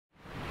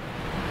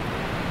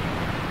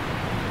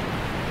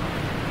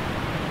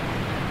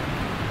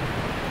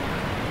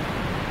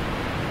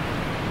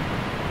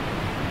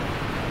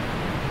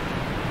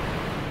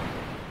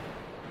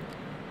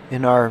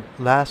In our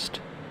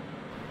last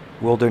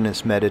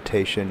wilderness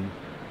meditation,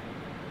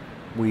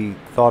 we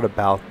thought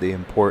about the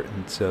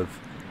importance of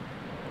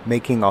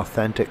making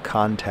authentic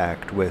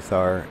contact with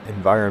our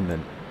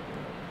environment.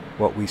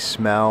 What we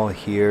smell,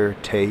 hear,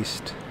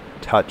 taste,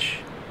 touch,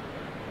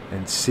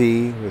 and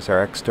see was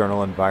our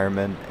external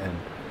environment, and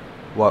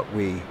what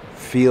we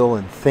feel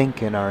and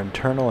think in our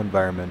internal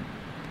environment.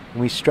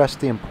 And we stressed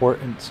the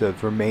importance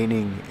of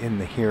remaining in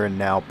the here and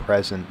now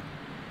present,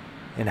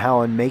 and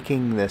how in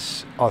making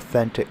this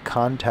authentic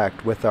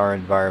contact with our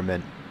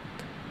environment,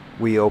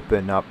 we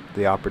open up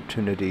the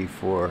opportunity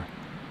for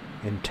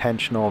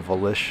intentional,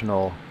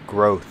 volitional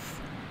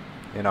growth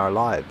in our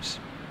lives.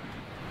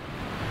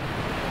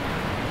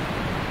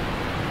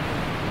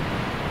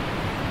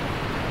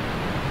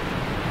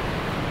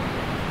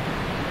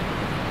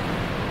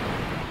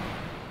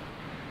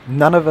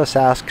 None of us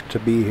asked to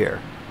be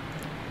here.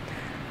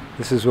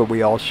 This is what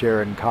we all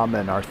share in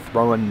common, our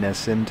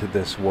thrownness into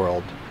this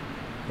world,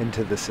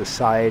 into the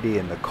society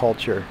and the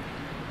culture.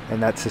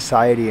 And that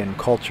society and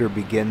culture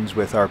begins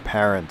with our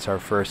parents, our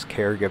first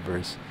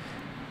caregivers,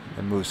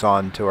 and moves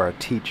on to our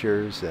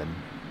teachers and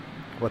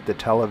what the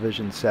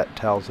television set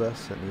tells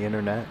us and the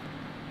internet.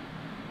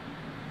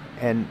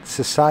 And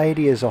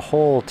society as a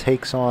whole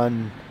takes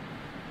on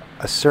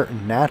a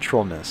certain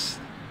naturalness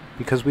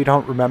because we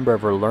don't remember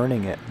ever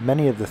learning it.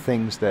 Many of the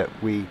things that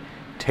we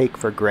take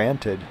for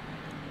granted,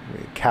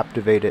 we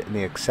captivate it in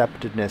the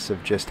acceptedness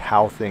of just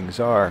how things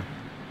are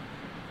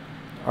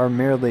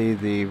merely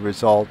the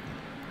result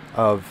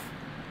of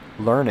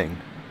learning.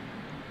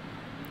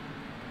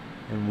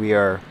 And we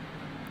are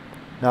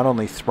not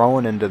only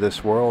thrown into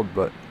this world,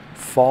 but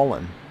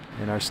fallen.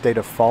 And our state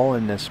of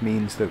fallenness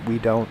means that we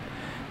don't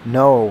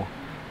know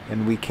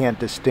and we can't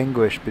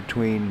distinguish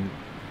between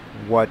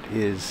what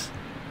is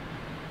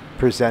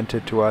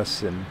presented to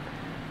us and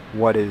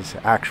what is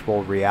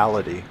actual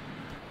reality.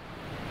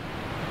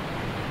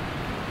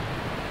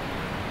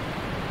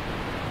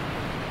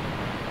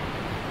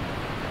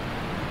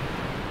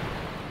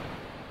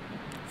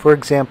 For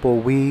example,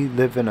 we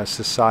live in a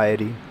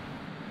society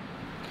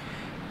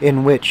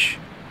in which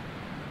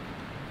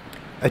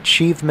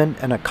achievement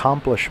and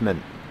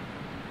accomplishment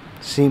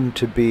seem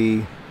to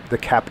be the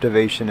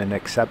captivation and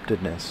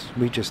acceptedness.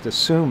 We just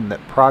assume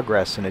that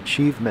progress and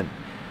achievement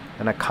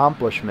and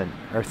accomplishment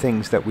are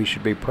things that we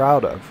should be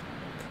proud of.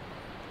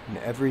 And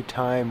every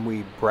time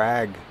we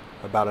brag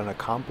about an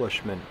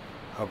accomplishment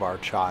of our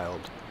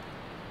child,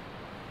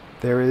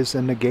 there is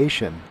a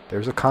negation,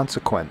 there's a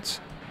consequence.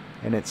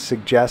 And it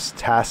suggests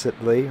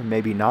tacitly, or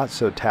maybe not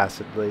so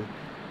tacitly,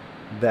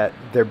 that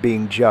they're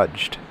being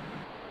judged.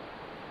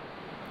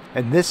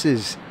 And this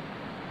is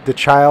the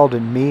child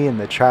in me and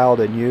the child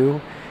in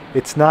you.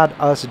 It's not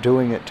us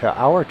doing it to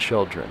our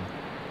children.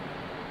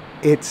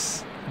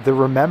 It's the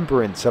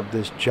remembrance of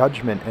this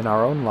judgment in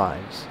our own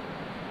lives.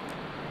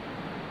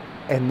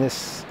 And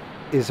this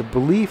is a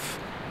belief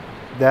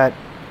that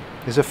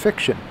is a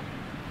fiction.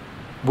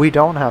 We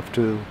don't have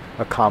to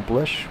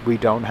accomplish, we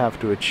don't have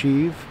to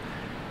achieve,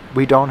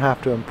 we don't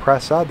have to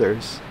impress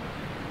others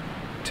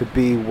to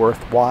be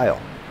worthwhile.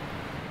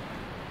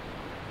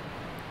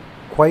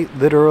 Quite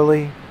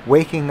literally,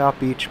 waking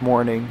up each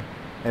morning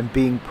and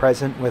being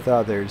present with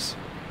others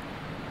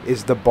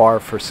is the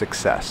bar for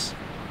success.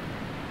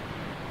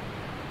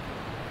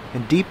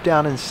 And deep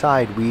down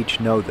inside, we each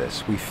know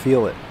this, we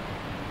feel it.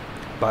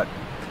 But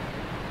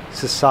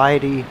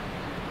society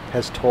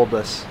has told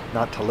us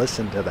not to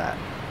listen to that.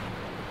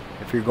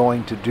 If you're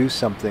going to do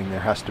something, there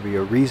has to be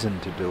a reason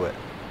to do it.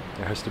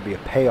 There has to be a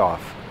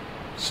payoff.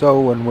 So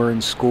when we're in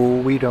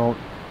school, we don't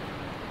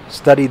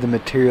study the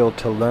material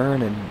to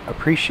learn and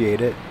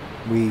appreciate it.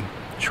 We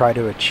try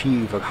to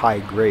achieve a high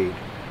grade.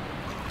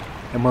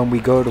 And when we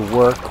go to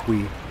work,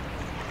 we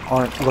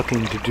aren't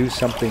looking to do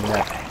something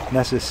that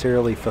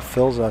necessarily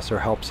fulfills us or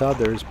helps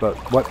others, but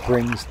what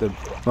brings the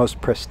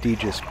most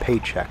prestigious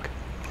paycheck.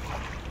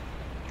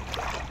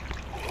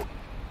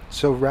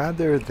 So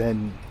rather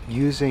than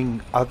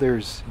using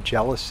others'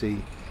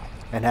 jealousy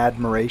and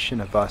admiration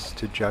of us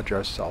to judge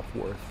our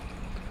self-worth,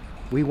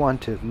 we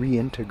want to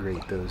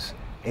reintegrate those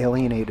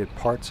alienated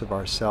parts of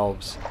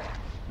ourselves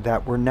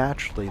that were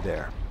naturally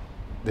there.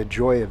 The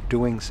joy of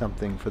doing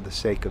something for the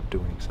sake of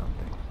doing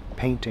something,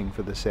 painting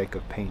for the sake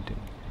of painting,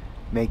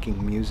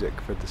 making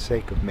music for the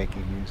sake of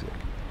making music,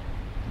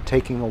 and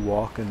taking a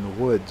walk in the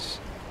woods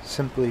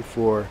simply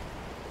for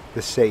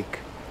the sake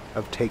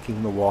of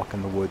taking the walk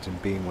in the woods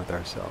and being with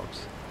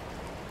ourselves.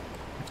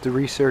 If the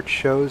research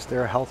shows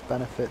there are health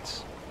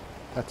benefits,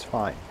 that's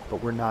fine,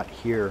 but we're not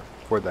here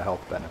for the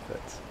health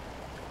benefits.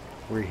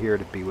 We're here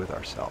to be with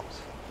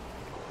ourselves.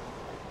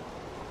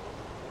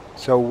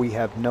 So we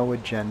have no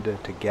agenda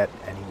to get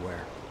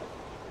anywhere.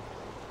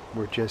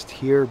 We're just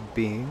here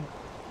being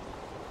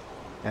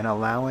and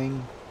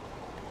allowing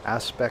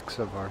aspects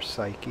of our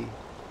psyche,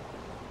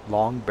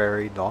 long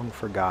buried, long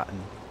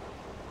forgotten,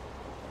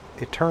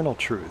 eternal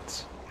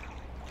truths.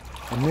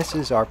 And this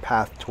is our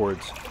path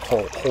towards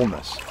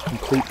wholeness,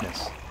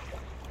 completeness.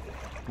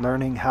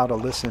 Learning how to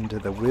listen to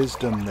the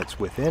wisdom that's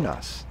within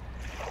us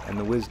and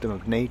the wisdom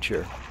of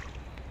nature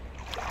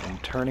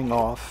and turning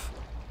off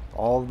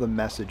all the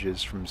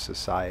messages from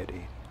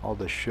society, all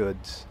the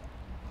shoulds,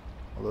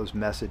 all those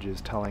messages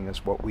telling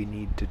us what we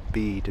need to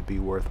be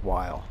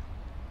worthwhile.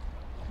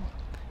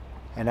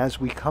 And as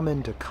we come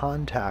into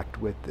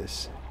contact with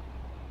this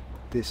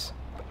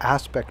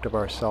aspect of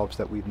ourselves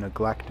that we've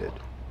neglected,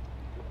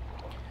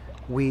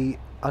 we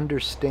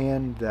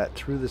understand that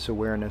through this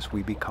awareness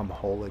we become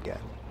whole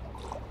again.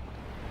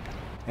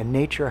 And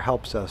nature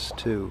helps us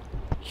to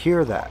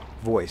hear that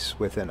voice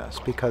within us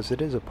because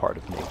it is a part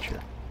of nature.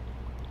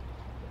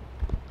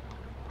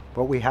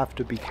 But we have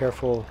to be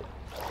careful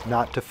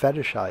not to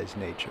fetishize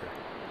nature,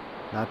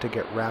 not to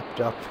get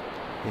wrapped up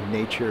in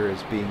nature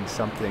as being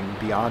something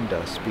beyond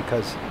us,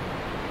 because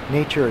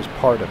nature is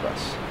part of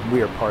us, and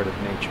we are part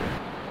of nature.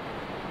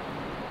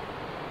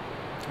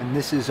 And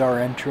this is our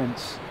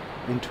entrance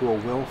into a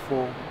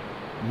willful,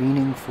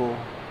 meaningful,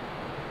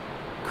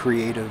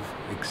 creative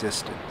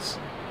existence.